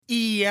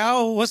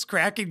Yo, what's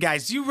cracking,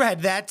 guys? You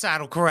read that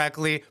title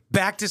correctly.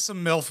 Back to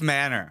some MILF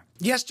Manor.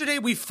 Yesterday,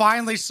 we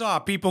finally saw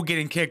people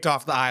getting kicked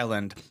off the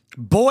island.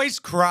 Boys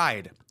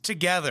cried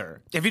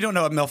together. If you don't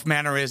know what MILF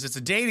Manor is, it's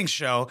a dating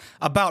show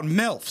about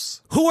MILFs.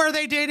 Who are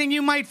they dating,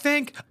 you might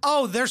think?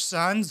 Oh, their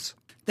sons.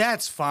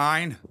 That's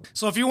fine.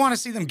 So if you want to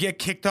see them get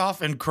kicked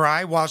off and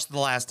cry, watch the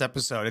last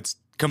episode. It's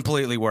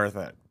completely worth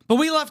it. But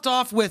we left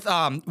off with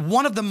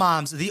one of the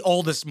moms, the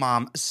oldest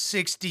mom,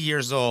 60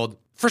 years old.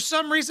 For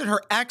some reason,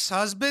 her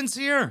ex-husband's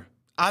here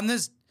on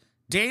this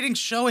dating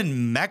show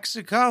in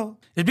Mexico.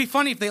 It'd be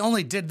funny if they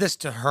only did this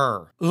to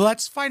her.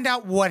 Let's find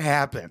out what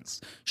happens.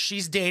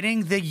 She's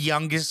dating the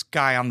youngest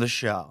guy on the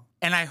show.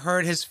 And I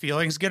heard his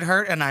feelings get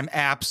hurt, and I'm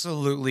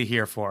absolutely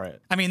here for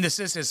it. I mean, this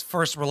is his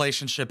first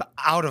relationship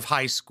out of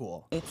high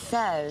school. It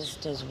says,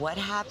 does what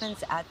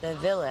happens at the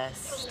villa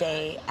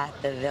stay at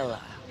the villa?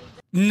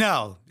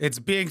 No, it's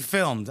being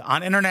filmed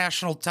on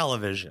international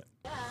television.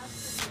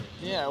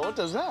 Yeah, what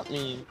does that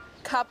mean?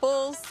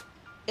 Couples,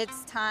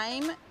 it's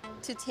time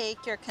to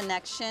take your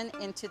connection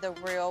into the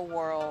real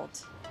world.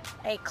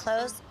 A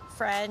close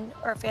friend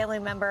or family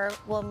member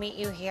will meet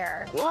you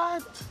here.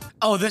 What?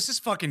 Oh, this is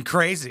fucking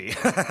crazy.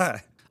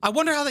 I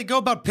wonder how they go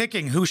about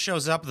picking who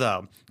shows up,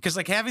 though. Because,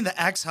 like, having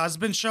the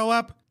ex-husband show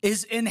up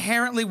is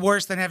inherently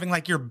worse than having,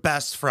 like, your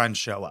best friend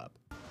show up.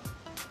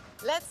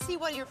 Let's see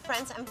what your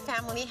friends and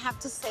family have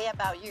to say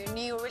about your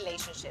new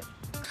relationship.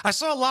 I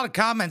saw a lot of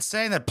comments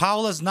saying that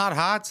Paula's not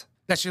hot,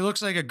 that she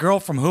looks like a girl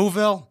from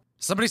Whoville.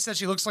 Somebody said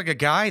she looks like a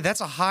guy. That's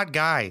a hot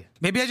guy.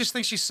 Maybe I just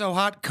think she's so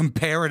hot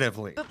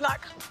comparatively. Good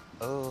luck.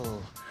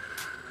 Oh.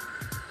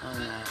 Oh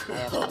no, I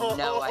have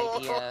no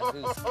idea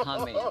who's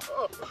coming.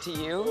 To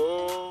you?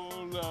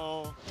 Oh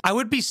no. I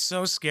would be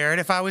so scared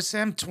if I was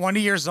him, 20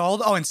 years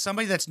old. Oh, and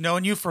somebody that's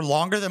known you for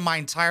longer than my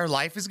entire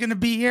life is going to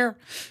be here?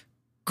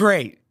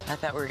 Great. I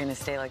thought we were gonna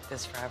stay like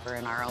this forever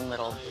in our own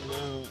little...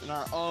 In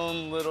our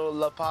own little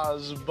La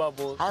Paz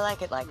bubble. I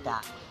like it like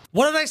that.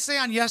 What did I say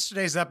on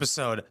yesterday's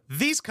episode?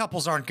 These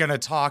couples aren't going to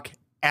talk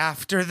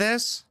after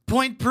this.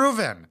 Point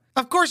proven.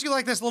 Of course you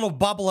like this little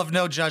bubble of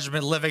no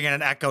judgment living in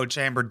an echo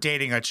chamber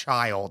dating a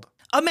child.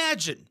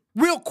 Imagine,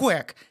 real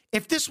quick,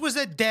 if this was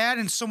a dad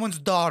and someone's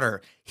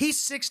daughter. He's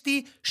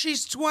 60,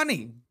 she's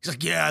 20. He's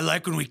like, yeah, I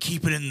like when we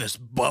keep it in this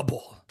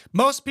bubble.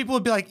 Most people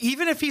would be like,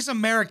 even if he's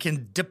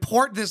American,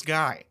 deport this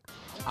guy.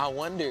 I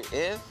wonder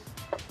if,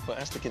 for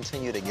us to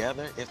continue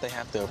together, if they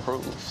have to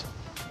approve.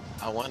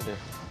 I wonder.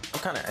 I'm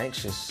kind of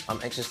anxious.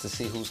 I'm anxious to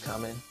see who's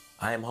coming.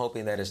 I am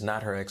hoping that it's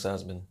not her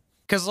ex-husband.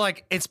 Because,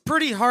 like, it's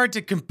pretty hard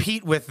to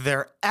compete with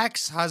their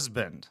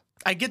ex-husband.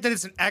 I get that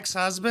it's an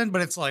ex-husband,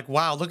 but it's like,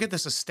 wow, look at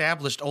this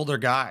established older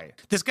guy.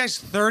 This guy's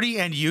 30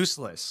 and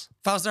useless.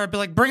 If I was there, I'd be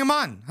like, bring him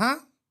on, huh?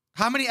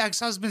 How many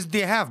ex-husbands do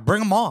you have? Bring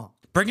them all.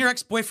 Bring your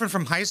ex-boyfriend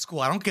from high school.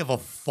 I don't give a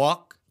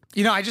fuck.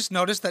 You know, I just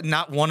noticed that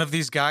not one of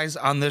these guys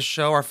on this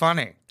show are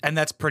funny. And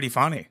that's pretty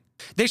funny.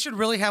 They should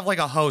really have, like,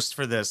 a host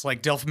for this.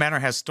 Like DILF Manor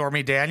has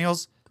Stormy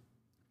Daniels.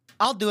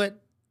 I'll do it.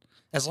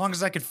 As long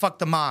as I can fuck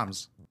the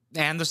moms.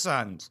 And the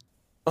sons.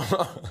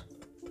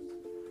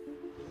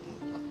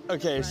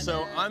 Okay,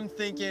 so I'm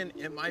thinking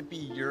it might be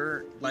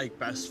your, like,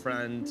 best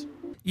friend.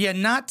 Yeah,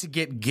 not to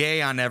get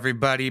gay on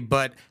everybody,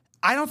 but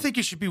I don't think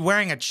you should be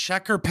wearing a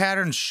checker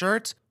pattern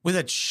shirt with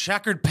a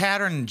checkered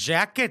pattern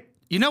jacket.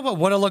 You know what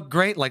would have looked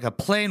great? Like a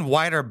plain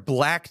white or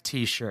black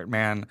t-shirt,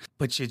 man.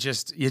 But you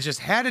just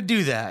had to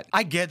do that.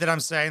 I get that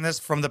I'm saying this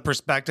from the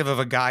perspective of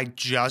a guy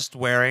just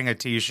wearing a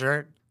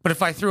t-shirt. But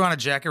if I threw on a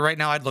jacket right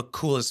now, I'd look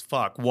cool as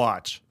fuck.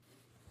 Watch.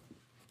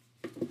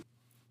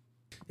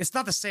 It's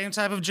not the same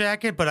type of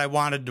jacket, but I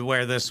wanted to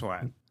wear this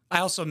one. I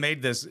also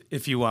made this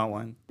if you want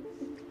one.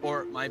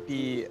 Or it might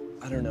be,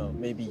 I don't know,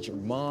 maybe your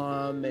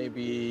mom,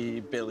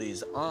 maybe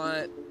Billy's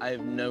aunt. I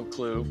have no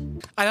clue.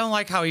 I don't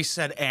like how he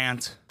said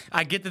aunt.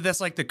 I get that that's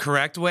like the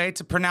correct way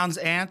to pronounce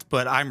aunt,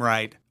 but I'm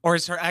right. Or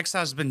is her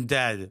ex-husband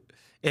dead?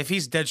 If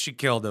he's dead, she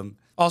killed him.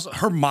 Also,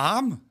 her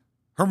mom?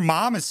 Her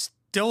mom is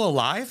still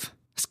alive?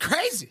 It's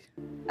crazy.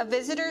 A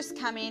visitor's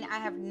coming. I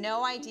have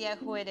no idea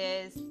who it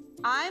is.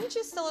 I'm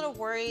just a little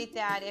worried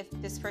that if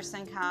this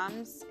person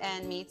comes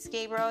and meets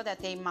Gabriel, that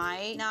they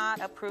might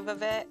not approve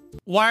of it.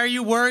 Why are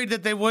you worried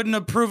that they wouldn't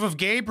approve of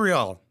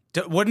Gabriel?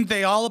 Wouldn't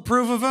they all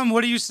approve of him?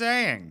 What are you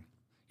saying?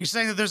 You're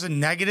saying that there's a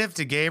negative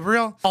to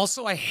Gabriel?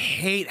 Also, I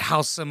hate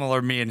how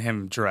similar me and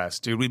him dress,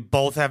 dude. We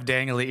both have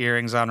dangly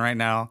earrings on right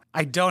now.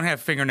 I don't have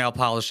fingernail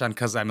polish on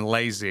because I'm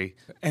lazy.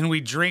 And we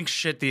drink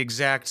shit the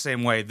exact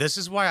same way. This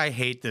is why I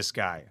hate this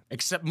guy.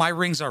 Except my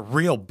rings are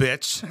real,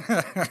 bitch.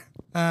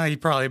 He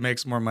probably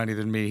makes more money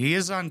than me. He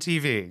is on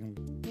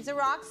TV. He's a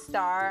rock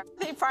star.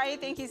 They probably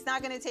think he's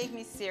not going to take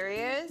me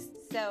serious,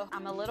 so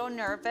I'm a little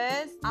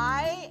nervous.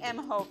 I am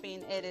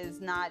hoping it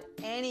is not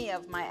any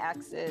of my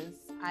exes.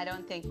 I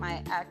don't think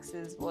my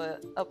exes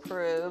would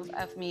approve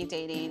of me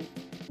dating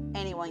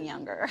anyone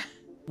younger.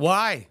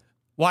 Why?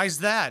 Why is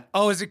that?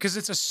 Oh, is it because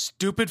it's a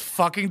stupid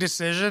fucking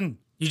decision?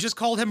 You just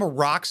called him a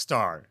rock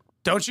star.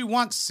 Don't you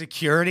want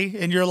security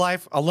in your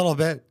life a little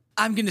bit?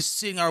 I'm gonna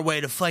sing our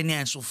way to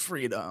financial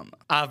freedom.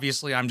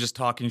 Obviously, I'm just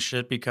talking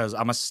shit because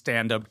I'm a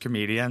stand-up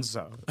comedian,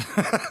 so.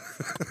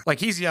 Like,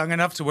 he's young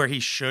enough to where he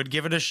should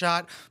give it a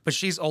shot, but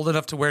she's old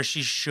enough to where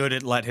she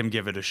shouldn't let him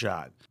give it a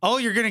shot. Oh,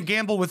 you're gonna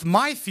gamble with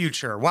my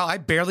future. Wow, I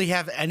barely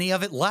have any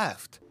of it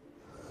left.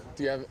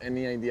 Do you have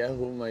any idea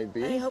who it might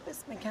be? I hope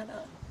it's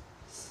McKenna.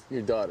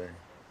 Your daughter.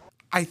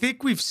 I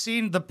think we've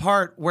seen the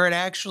part where it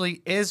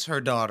actually is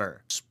her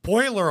daughter.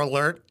 Spoiler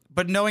alert,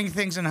 but knowing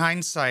things in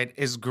hindsight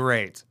is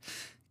great.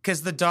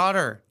 Because the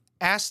daughter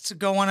asked to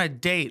go on a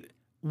date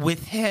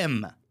with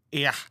him.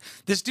 Yeah,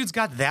 this dude's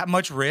got that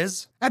much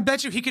riz. I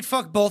bet you he could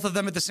fuck both of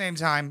them at the same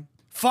time.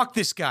 Fuck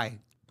this guy.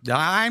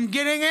 I'm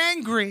getting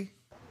angry.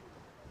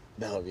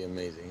 That would be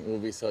amazing. It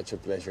would be such a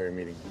pleasure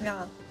meeting you.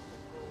 Yeah.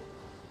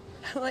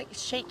 I'm like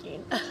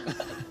shaking.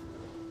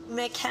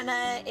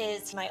 McKenna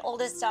is my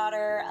oldest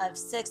daughter of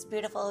 6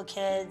 beautiful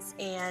kids,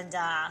 and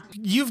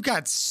You've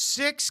got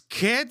 6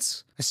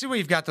 kids? I see why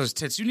you've got those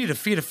tits. You need to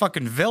feed a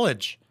fucking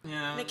village.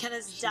 Yeah.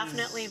 McKenna's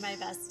definitely my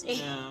bestie.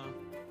 Yeah.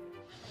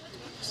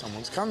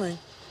 Someone's coming.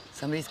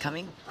 Somebody's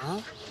coming? Huh?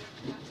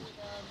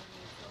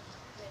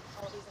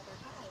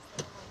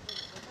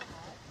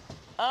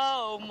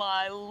 Oh,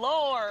 my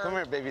Lord. Come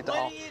here, baby doll.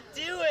 What are you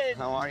doing?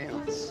 How are you?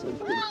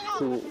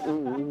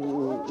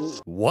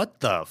 What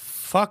the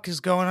fuck is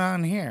going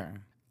on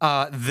here?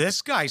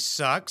 This guy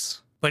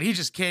sucks, but he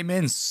just came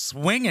in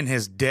swinging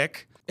his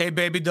dick. Hey,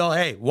 baby doll,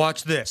 hey,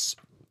 watch this.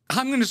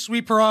 I'm gonna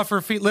sweep her off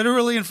her feet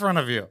literally in front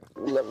of you.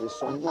 Love you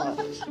so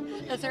much.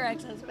 That's her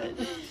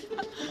ex-husband.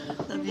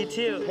 Love you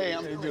too. Hey,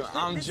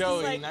 I'm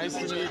Joey. Nice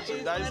to meet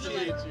you. Nice to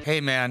meet you. Hey,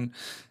 man,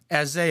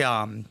 as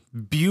a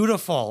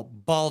beautiful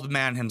bald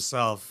man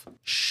himself,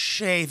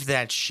 shave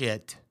that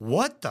shit.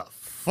 What the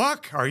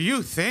fuck are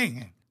you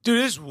thinking?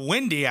 Dude, it's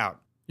windy out.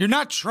 You're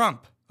not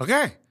Trump,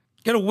 okay?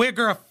 Get a wig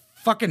or a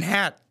fucking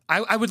hat.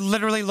 I would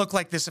literally look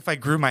like this if I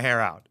grew my hair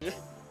out.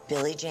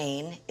 Billy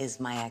Jane is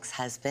my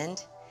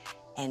ex-husband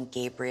and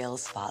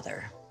Gabriel's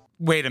father.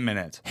 Wait a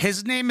minute.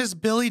 His name is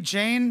Billy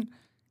Jane?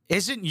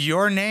 Isn't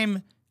your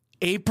name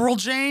April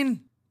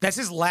Jane? That's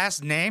his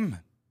last name?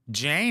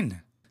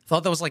 Jane?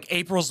 Thought that was like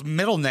April's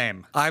middle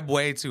name. I'm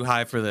way too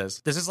high for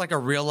this. This is like a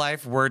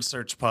real-life word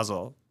search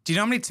puzzle. Do you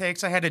know how many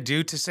takes I had to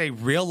do to say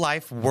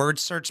real-life word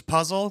search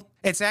puzzle?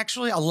 It's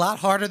actually a lot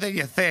harder than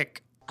you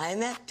think. I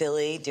met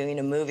Billy doing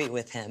a movie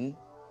with him,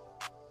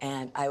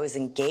 and I was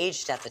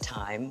engaged at the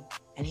time,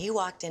 and he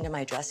walked into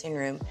my dressing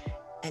room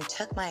and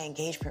took my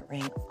engagement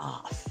ring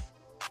off.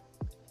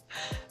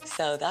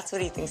 So that's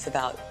what he thinks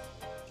about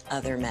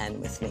other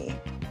men with me.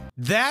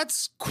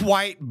 That's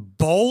quite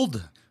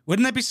bold.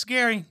 Wouldn't that be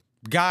scary?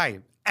 Guy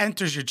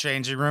enters your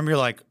changing room. You're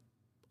like,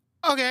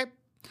 okay,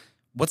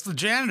 what's the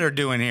janitor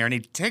doing here? And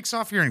he takes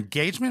off your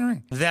engagement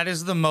ring. That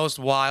is the most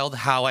wild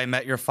How I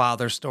Met Your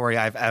Father story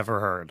I've ever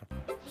heard.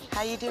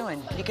 How you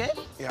doing? You good?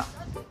 Yeah.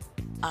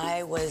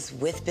 I was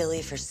with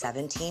Billy for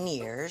 17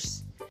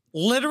 years.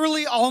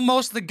 Literally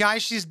almost the guy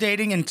she's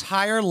dating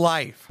entire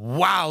life.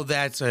 Wow,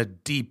 that's a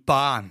deep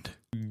bond.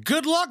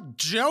 Good luck,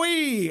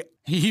 Joey.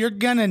 You're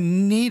gonna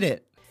need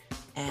it.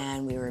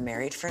 And we were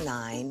married for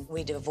 9.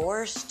 We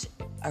divorced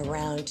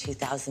around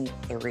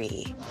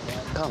 2003.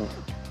 Come.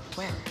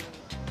 Where?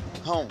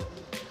 Home.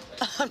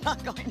 I'm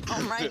not going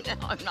home right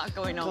now. I'm not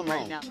going home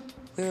right now.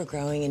 We were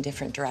growing in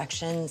different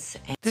directions.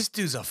 And This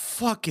dude's a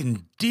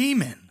fucking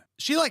demon.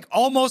 She like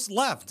almost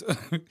left.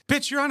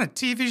 Bitch, you're on a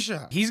TV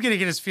show. He's gonna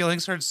get his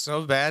feelings hurt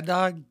so bad,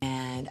 dog.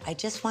 And I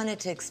just wanted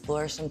to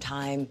explore some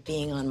time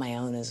being on my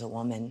own as a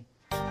woman.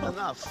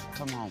 Enough.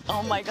 Come home.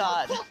 Oh my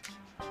God.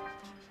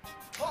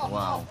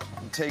 Wow.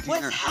 I'm taking her.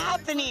 What's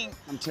happening?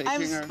 I'm taking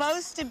I'm her.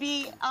 supposed to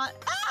be on.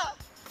 Ah!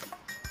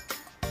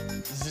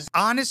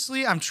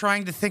 Honestly, I'm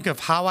trying to think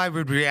of how I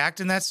would react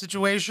in that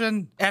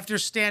situation. After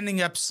standing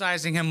up,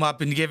 sizing him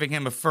up, and giving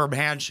him a firm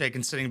handshake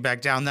and sitting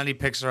back down, then he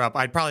picks her up.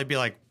 I'd probably be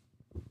like,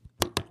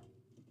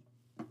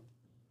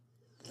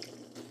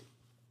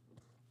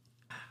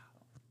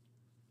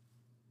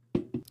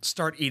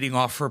 start eating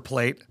off her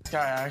plate. This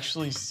guy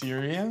actually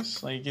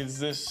serious? Like,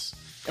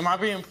 am I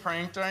being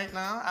pranked right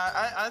now?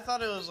 I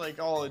thought it was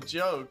like all a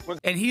joke.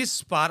 And he's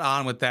spot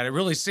on with that. It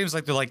really seems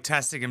like they're like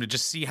testing him to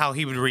just see how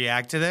he would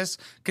react to this.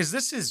 Because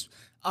this is,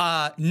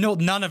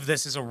 none of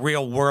this is a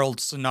real world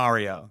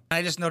scenario.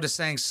 I just noticed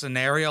saying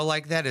scenario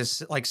like that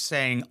is like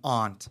saying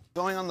aunt.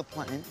 Going on the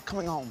plane.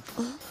 Coming home.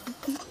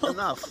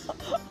 Enough.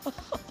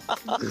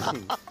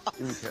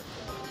 Okay.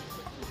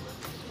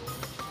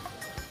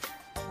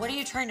 What are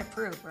you trying to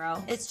prove,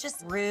 bro? It's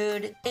just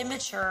rude,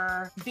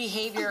 immature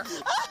behavior.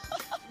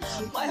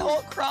 My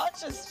whole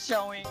crotch is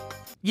showing.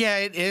 Yeah,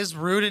 it is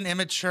rude and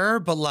immature,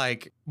 but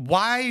like,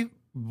 why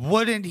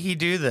wouldn't he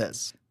do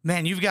this?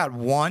 Man, you've got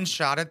one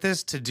shot at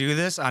this to do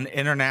this on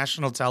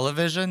international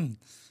television.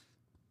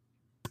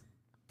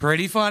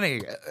 Pretty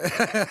funny.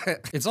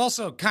 It's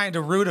also kind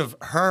of rude of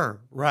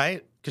her,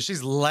 right? Because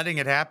she's letting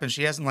it happen.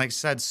 She hasn't like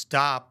said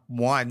stop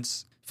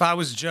once. If I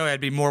was Joey,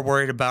 I'd be more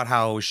worried about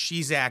how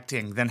she's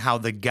acting than how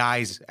the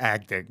guy's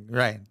acting,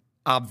 right?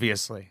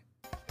 Obviously.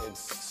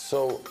 It's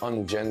so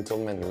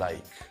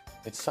ungentlemanlike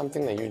It's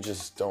something that you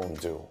just don't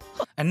do.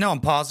 And no, I'm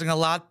pausing a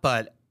lot,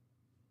 but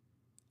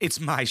it's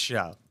my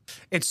show.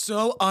 It's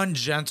so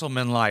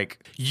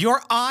ungentlemanlike.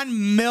 You're on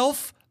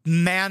MILF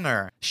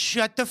Manor.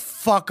 Shut the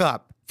fuck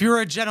up. If you're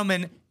a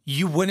gentleman,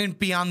 you wouldn't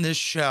be on this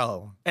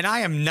show. And I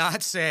am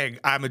not saying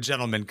I'm a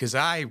gentleman, because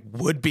I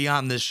would be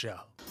on this show.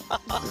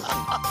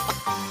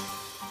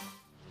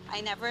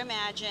 I never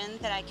imagined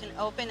that I can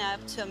open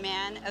up to a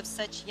man of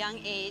such young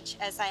age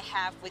as I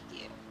have with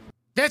you.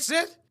 That's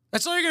it?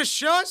 That's all you're gonna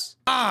show us?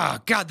 Ah,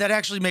 God, that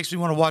actually makes me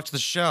want to watch the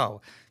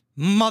show.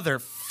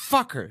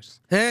 Motherfuckers.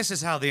 This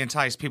is how they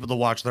entice people to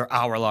watch their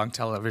hour-long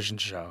television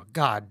show.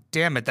 God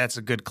damn it, that's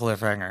a good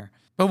cliffhanger.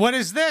 But what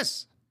is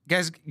this? You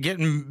guys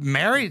getting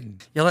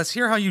married? Yeah, let's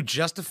hear how you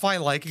justify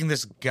liking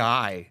this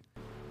guy.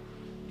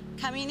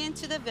 Coming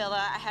into the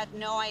villa, I had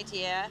no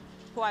idea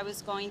who I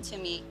was going to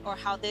meet or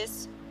how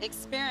this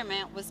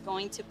experiment was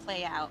going to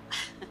play out.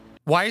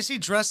 Why is he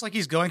dressed like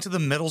he's going to the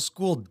middle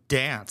school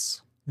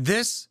dance?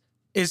 This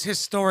is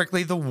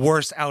historically the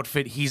worst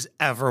outfit he's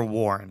ever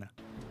worn.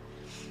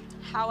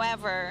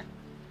 However,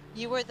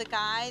 you were the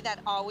guy that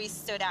always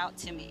stood out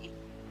to me.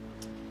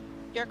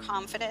 Your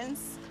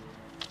confidence.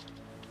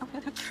 I'm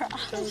gonna cry.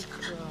 Don't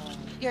cry.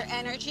 Your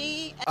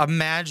energy.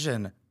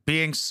 Imagine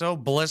being so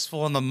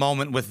blissful in the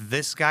moment with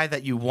this guy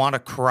that you want to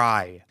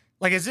cry.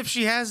 Like, as if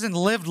she hasn't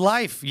lived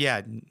life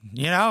yet,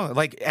 you know?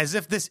 Like, as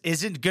if this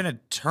isn't gonna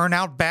turn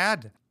out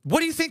bad.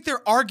 What do you think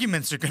their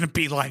arguments are gonna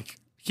be like?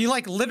 He,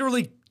 like,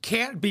 literally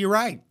can't be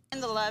right.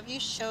 And the love you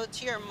showed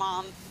to your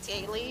mom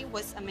daily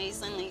was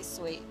amazingly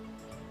sweet.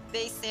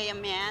 They say a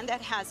man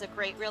that has a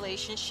great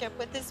relationship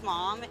with his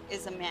mom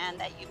is a man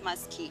that you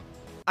must keep.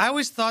 I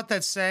always thought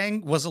that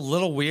saying was a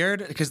little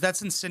weird, because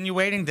that's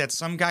insinuating that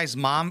some guy's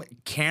mom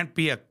can't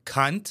be a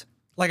cunt.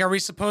 Like, are we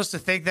supposed to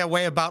think that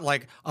way about,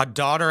 like, a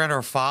daughter and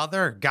her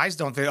father? Guys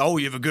don't think, oh,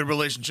 you have a good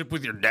relationship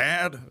with your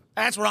dad?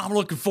 That's what I'm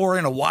looking for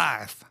in a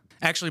wife.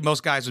 Actually,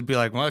 most guys would be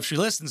like, well, if she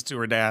listens to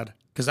her dad.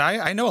 Because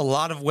I know a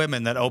lot of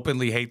women that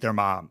openly hate their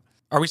mom.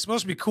 Are we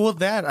supposed to be cool with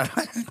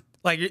that?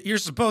 Like, you're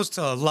supposed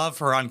to love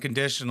her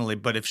unconditionally,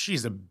 but if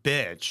she's a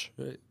bitch,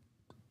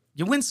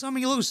 you win some,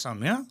 you lose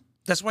some, yeah?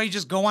 That's why you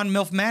just go on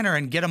MILF Manor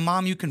and get a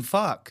mom you can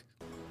fuck.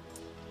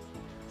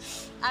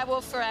 I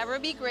will forever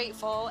be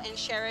grateful and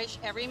cherish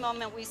every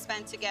moment we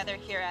spend together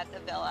here at the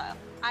villa.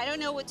 I don't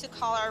know what to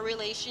call our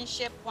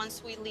relationship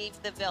once we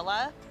leave the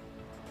villa,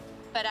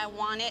 but I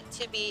want it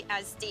to be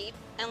as deep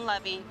and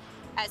loving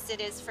as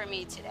it is for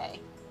me today.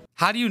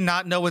 How do you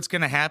not know what's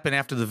going to happen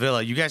after the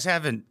villa? You guys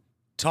haven't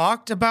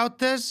talked about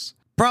this?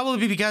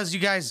 Probably because you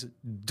guys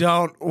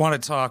don't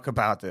want to talk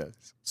about this.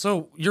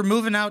 So you're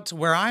moving out to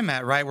where I'm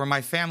at, right? Where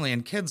my family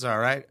and kids are,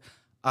 right?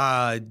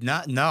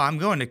 No, I'm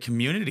going to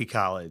community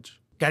college.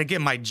 Got to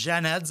get my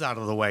gen eds out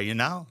of the way, you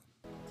know?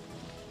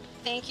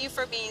 Thank you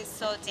for being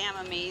so damn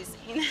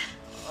amazing.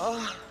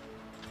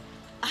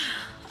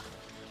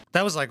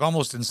 That was like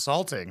almost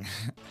insulting.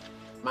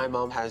 My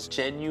mom has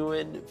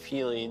genuine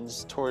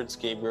feelings towards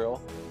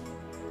Gabriel.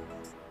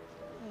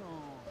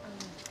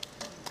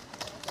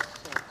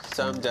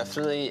 So I'm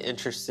definitely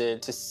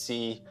interested to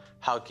see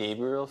how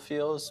Gabriel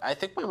feels. I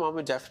think my mom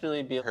would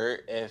definitely be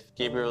hurt if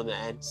Gabriel in the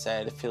end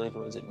said the feeling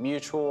wasn't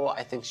mutual.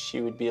 I think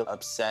she would be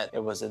upset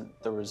it wasn't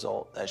the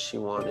result that she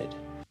wanted.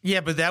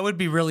 Yeah, but that would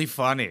be really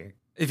funny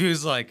if he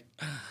was like,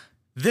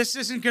 this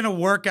isn't gonna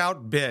work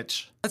out,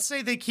 bitch. Let's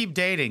say they keep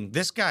dating.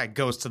 This guy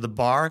goes to the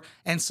bar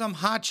and some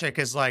hot chick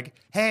is like,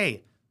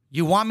 hey,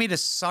 you want me to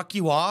suck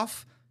you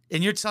off?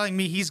 And you're telling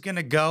me he's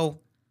gonna go,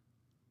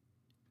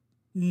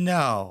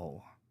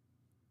 no.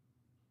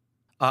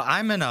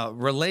 I'm in a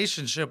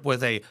relationship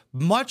with a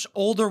much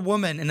older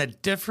woman in a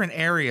different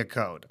area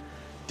code.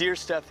 Dear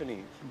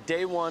Stephanie,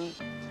 day one,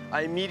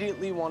 I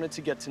immediately wanted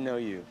to get to know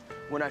you.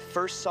 When I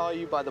first saw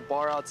you by the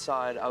bar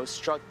outside, I was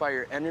struck by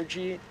your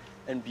energy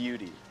and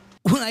beauty.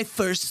 When I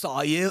first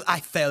saw you,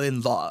 I fell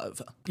in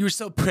love. You were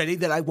so pretty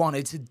that I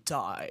wanted to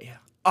die.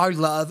 Our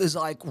love is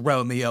like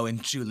Romeo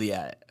and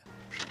Juliet.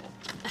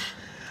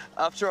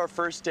 After our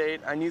first date,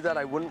 I knew that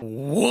I wouldn't...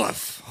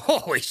 Woof!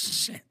 Holy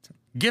shit.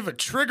 Give a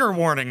trigger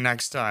warning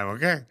next time,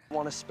 okay?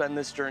 Want to spend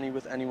this journey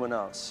with anyone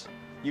else.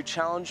 You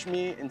challenged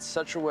me in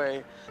such a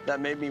way that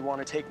made me want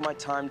to take my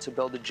time to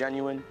build a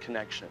genuine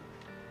connection.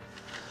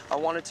 I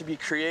wanted to be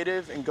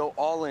creative and go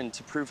all in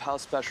to prove how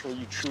special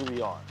you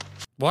truly are.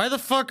 Why the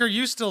fuck are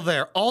you still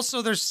there?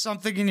 Also, there's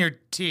something in your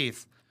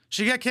teeth.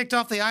 She got kicked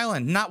off the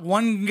island. Not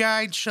one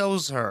guy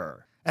chose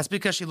her. That's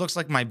because she looks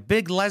like my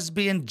big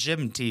lesbian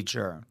gym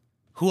teacher,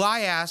 who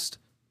I asked,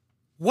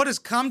 what does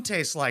cum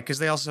taste like? Because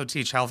they also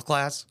teach health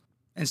class.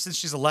 And since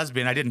she's a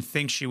lesbian, I didn't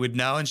think she would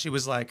know. And she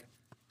was like,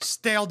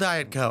 stale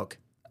Diet Coke.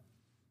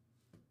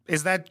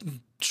 Is that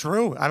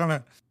true? I don't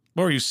know.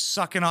 What, were you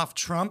sucking off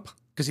Trump?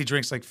 Because he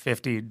drinks like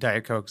 50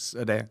 Diet Cokes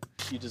a day.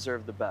 You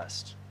deserve the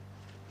best.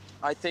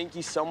 I thank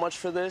you so much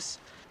for this.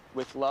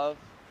 With love,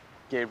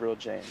 Gabriel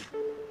Jane.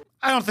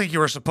 I don't think you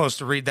were supposed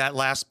to read that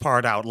last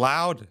part out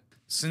loud.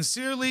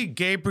 Sincerely,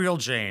 Gabriel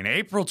Jane,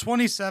 April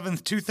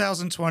 27th,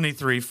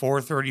 2023,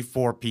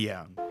 4:34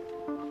 p.m.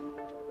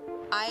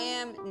 I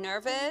am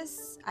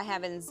nervous. I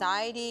have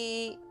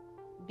anxiety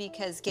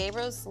because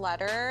Gabriel's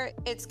letter,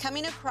 it's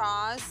coming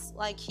across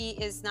like he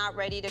is not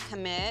ready to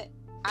commit.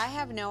 I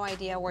have no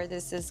idea where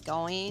this is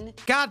going.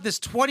 God, this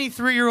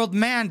 23-year-old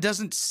man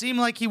doesn't seem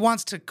like he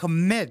wants to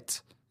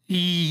commit.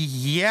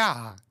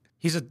 Yeah,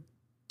 he's a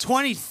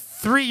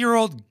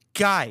 23-year-old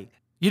guy.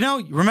 You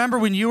know, remember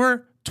when you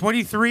were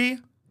 23,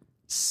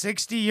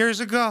 60 years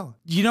ago?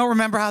 You don't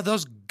remember how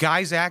those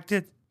guys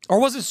acted? Or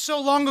was it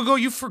so long ago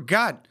you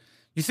forgot?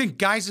 You think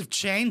guys have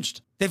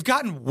changed? They've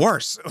gotten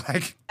worse.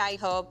 Like, I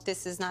hope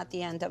this is not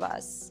the end of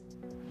us.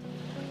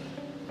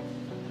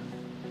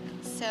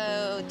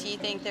 So, do you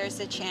think there's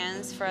a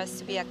chance for us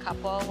to be a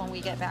couple when we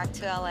get back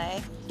to LA?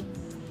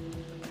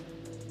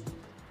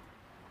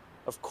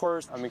 Of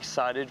course, I'm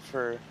excited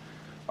for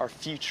our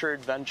future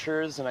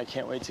adventures, and I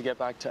can't wait to get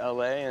back to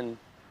LA and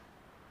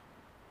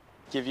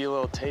give you a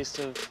little taste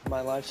of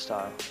my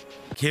lifestyle.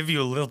 give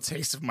you a little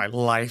taste of my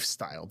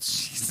lifestyle.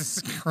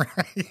 Jesus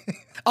Christ.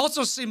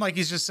 Also seemed like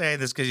he's just saying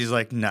this because he's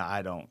like, nah,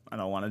 I don't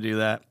want to do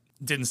that.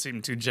 Didn't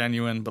seem too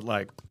genuine, but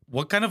like,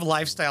 what kind of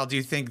lifestyle do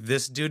you think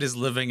this dude is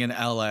living in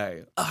LA?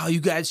 Oh, you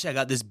guys check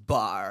out this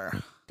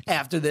bar.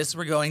 After this,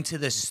 we're going to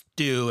the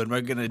stew and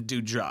we're gonna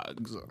do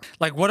drugs.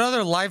 Like, what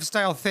other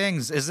lifestyle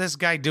things is this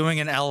guy doing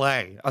in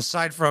LA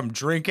aside from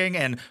drinking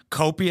and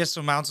copious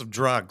amounts of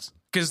drugs?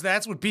 Because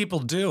that's what people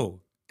do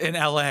in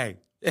LA.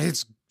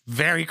 It's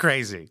very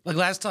crazy. Like,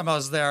 last time I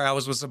was there, I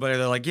was with somebody.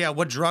 They're like, yeah,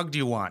 what drug do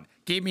you want?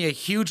 Gave me a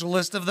huge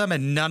list of them,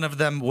 and none of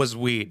them was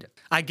weed.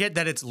 I get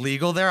that it's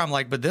legal there. I'm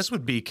like, but this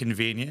would be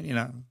convenient, you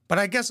know? But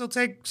I guess I'll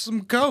take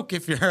some coke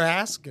if you're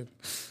asking.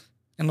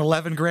 And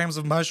 11 grams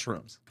of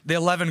mushrooms. The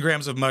 11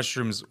 grams of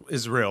mushrooms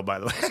is real, by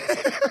the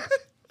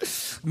way.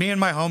 Me and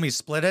my homie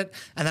split it,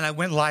 and then I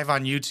went live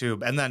on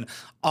YouTube, and then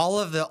all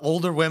of the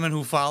older women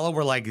who follow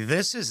were like,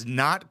 this is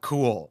not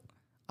cool.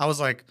 I was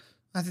like,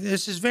 I think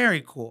this is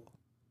very cool.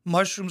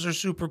 Mushrooms are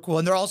super cool,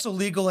 and they're also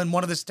legal in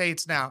one of the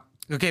states now.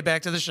 Okay,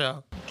 back to the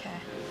show. Okay.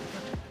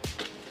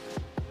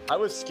 I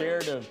was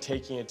scared of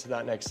taking it to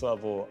that next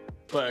level,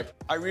 but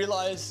I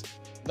realized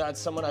that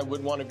someone I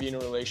would want to be in a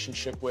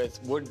relationship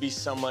with would be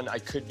someone I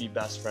could be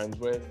best friends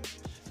with.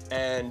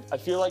 And I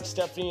feel like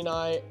Stephanie and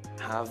I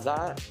have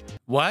that.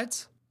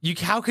 What?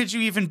 How could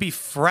you even be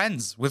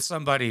friends with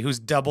somebody who's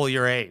double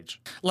your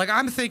age? Like,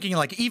 I'm thinking,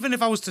 like, even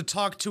if I was to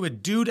talk to a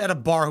dude at a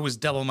bar who was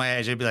double my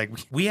age, I'd be like,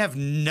 we have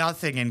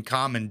nothing in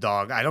common,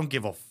 dog. I don't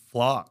give a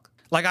fuck.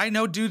 Like, I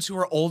know dudes who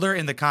are older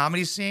in the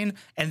comedy scene,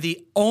 and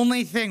the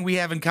only thing we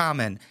have in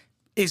common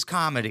is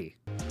comedy.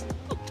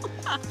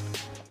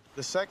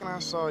 The second I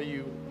saw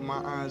you,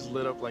 my eyes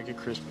lit up like a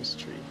Christmas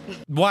tree.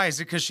 Why? Is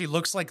it because she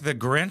looks like the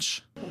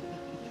Grinch?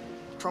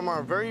 From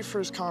our very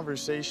first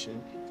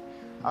conversation,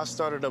 I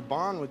started a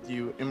bond with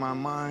you, and my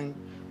mind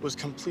was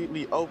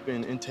completely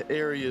open into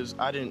areas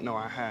I didn't know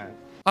I had.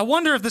 I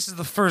wonder if this is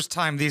the first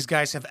time these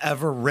guys have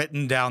ever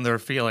written down their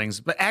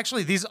feelings. But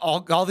actually,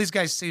 all these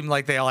guys seem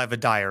like they all have a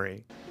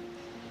diary.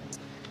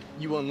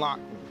 You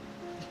unlocked me.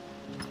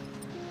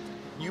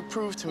 You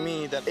proved to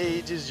me that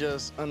age is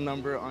just a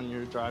number on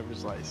your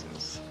driver's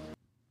license.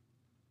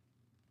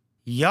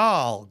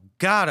 Y'all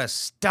gotta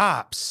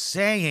stop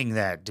saying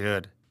that,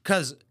 dude.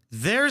 Because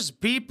there's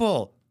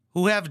people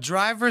who have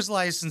driver's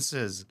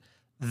licenses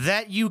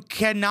that you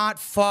cannot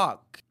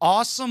fuck.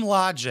 Awesome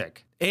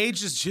logic.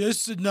 Age is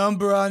just a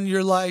number on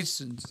your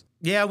license.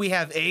 Yeah, we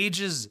have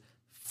ages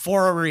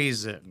for a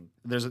reason.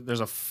 There's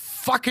a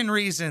fucking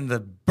reason the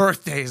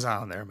birthday's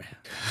on there, man.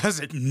 Because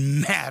it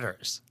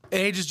matters.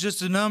 Age is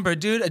just a number,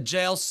 dude. A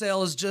jail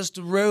cell is just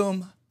a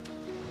room.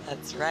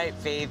 That's right,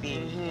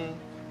 baby.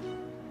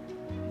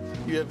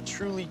 Mm-hmm. You have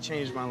truly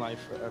changed my life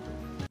forever.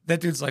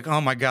 That dude's like, oh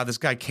my God, this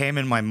guy came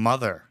in my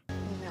mother.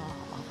 No.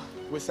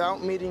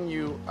 Without meeting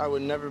you, I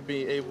would never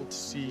be able to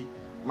see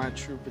my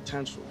true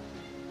potential.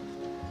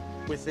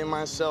 Within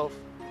myself,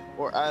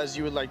 or as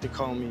you would like to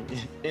call me,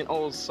 an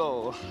old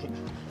soul.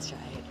 That's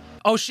right.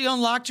 Oh, she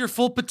unlocked your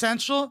full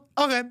potential?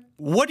 Okay.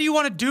 What do you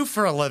want to do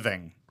for a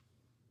living?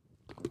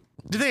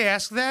 Do they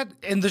ask that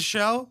in the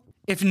show?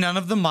 If none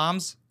of the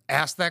moms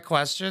ask that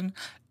question,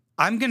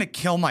 I'm gonna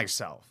kill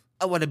myself.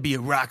 I want to be a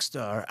rock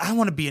star. I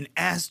want to be an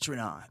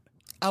astronaut.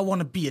 I want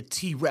to be a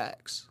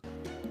T-Rex.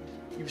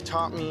 You've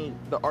taught me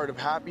the art of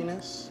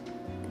happiness,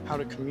 how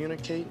to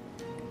communicate,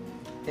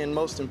 and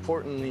most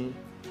importantly,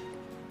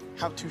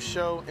 how to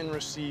show and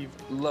receive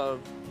love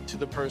to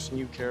the person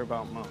you care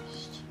about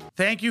most.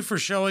 Thank you for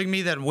showing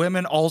me that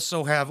women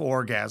also have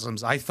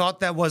orgasms. I thought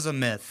that was a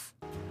myth.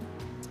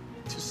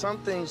 To sum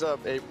things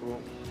up,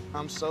 April,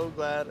 I'm so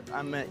glad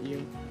I met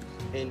you,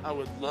 and I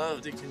would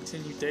love to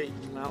continue dating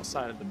you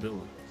outside of the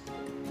building.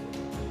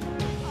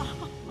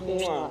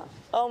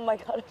 Oh my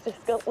God, I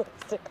just got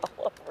lipstick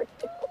all over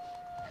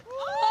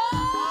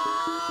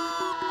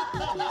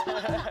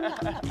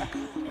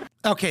you.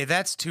 Okay,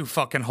 that's too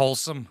fucking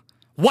wholesome.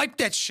 Wipe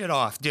that shit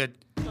off, dude.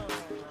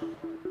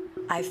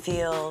 I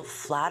feel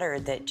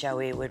flattered that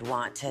Joey would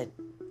want to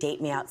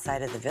date me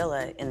outside of the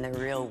villa in the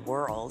real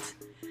world.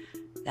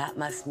 that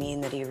must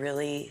mean that he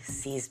really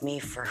sees me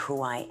for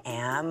who I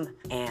am.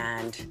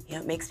 And,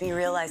 it makes me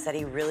realize that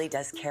he really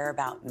does care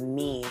about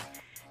me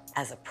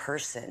as a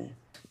person.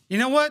 You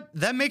know what?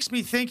 That makes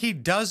me think he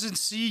doesn't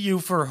see you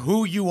for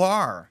who you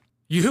are.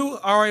 You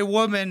are a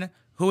woman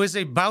who is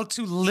about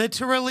to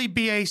literally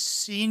be a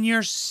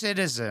senior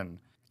citizen,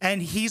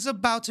 and he's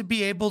about to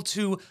be able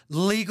to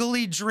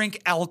legally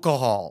drink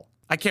alcohol.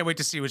 I can't wait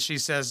to see what she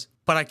says,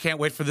 but I can't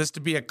wait for this to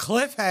be a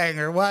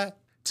cliffhanger. What?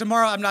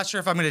 Tomorrow, I'm not sure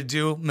if I'm going to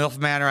do MILF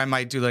Manor. I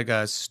might do like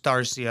a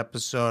Starsea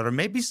episode or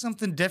maybe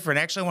something different.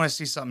 Actually, I want to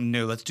see something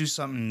new. Let's do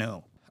something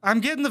new.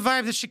 I'm getting the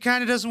vibe that she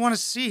kind of doesn't want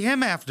to see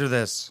him after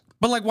this.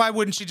 But like, why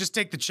wouldn't she just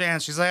take the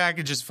chance? She's like, I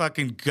could just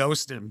fucking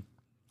ghost him.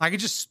 I could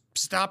just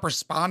stop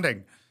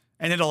responding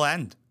and it'll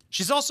end.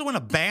 She's also in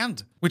a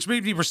band, which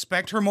made me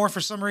respect her more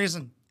for some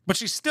reason. But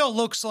she still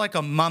looks like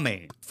a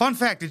mummy. Fun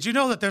fact, did you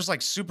know that there's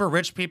like super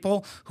rich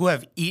people who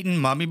have eaten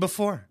mummy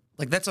before?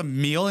 Like that's a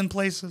meal in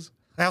places.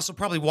 I also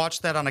probably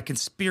watched that on a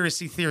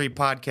conspiracy theory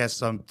podcast,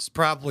 so it's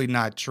probably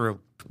not true.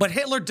 But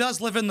Hitler does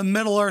live in the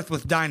Middle Earth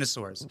with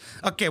dinosaurs.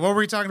 Okay, what were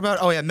we talking about?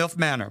 Oh yeah, MILF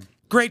Manor.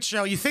 Great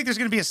show. You think there's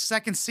going to be a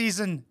second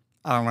season?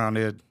 I don't know,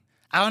 dude.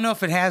 I don't know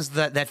if it has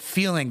that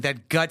feeling,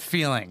 that gut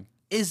feeling.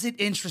 Is it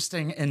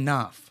interesting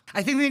enough?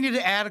 I think they need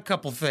to add a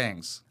couple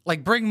things.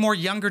 Like bring more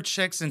younger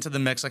chicks into the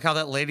mix, like how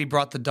that lady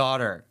brought the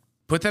daughter.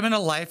 Put them in a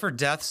life or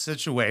death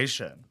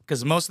situation.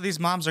 Because most of these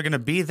moms are going to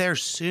be there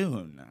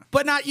soon.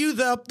 But not you,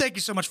 though. Thank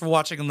you so much for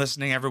watching and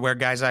listening everywhere,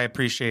 guys. I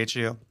appreciate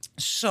you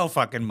so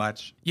fucking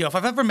much. Yo, if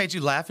I've ever made you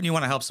laugh and you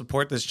want to help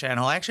support this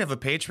channel, I actually have a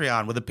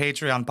Patreon with a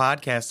Patreon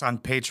podcast on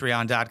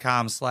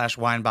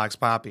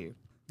patreon.com/wineboxpoppy.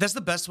 That's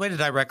the best way to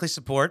directly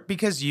support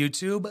because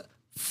YouTube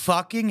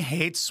fucking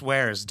hates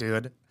swears,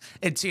 dude.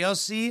 And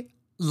TLC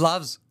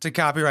loves to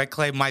copyright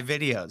claim my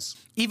videos.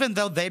 Even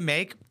though they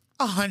make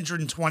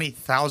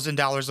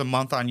 $120,000 a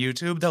month on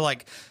YouTube, they're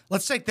like,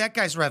 let's take that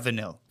guy's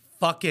revenue.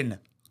 Fucking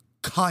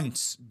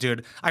cunts,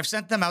 dude. I've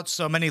sent them out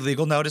so many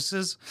legal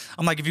notices.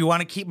 I'm like, if you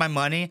want to keep my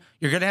money,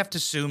 you're going to have to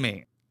sue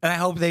me. And I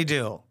hope they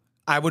do.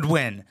 I would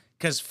win.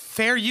 Because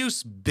fair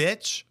use,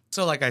 bitch.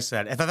 So like I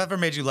said, if I've ever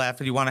made you laugh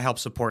and you want to help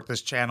support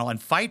this channel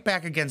and fight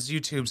back against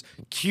YouTube's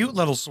cute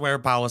little swear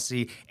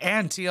policy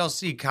and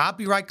TLC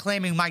copyright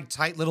claiming my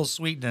tight little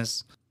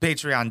sweetness,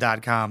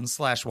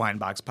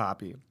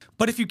 patreon.com/wineboxpoppy.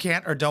 But if you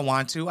can't or don't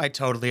want to, I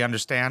totally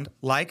understand.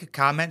 Like,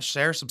 comment,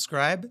 share,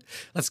 subscribe.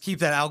 Let's keep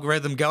that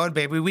algorithm going,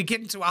 baby. We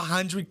get into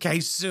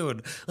 100K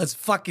soon. Let's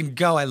fucking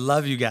go. I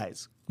love you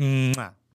guys. Mwah.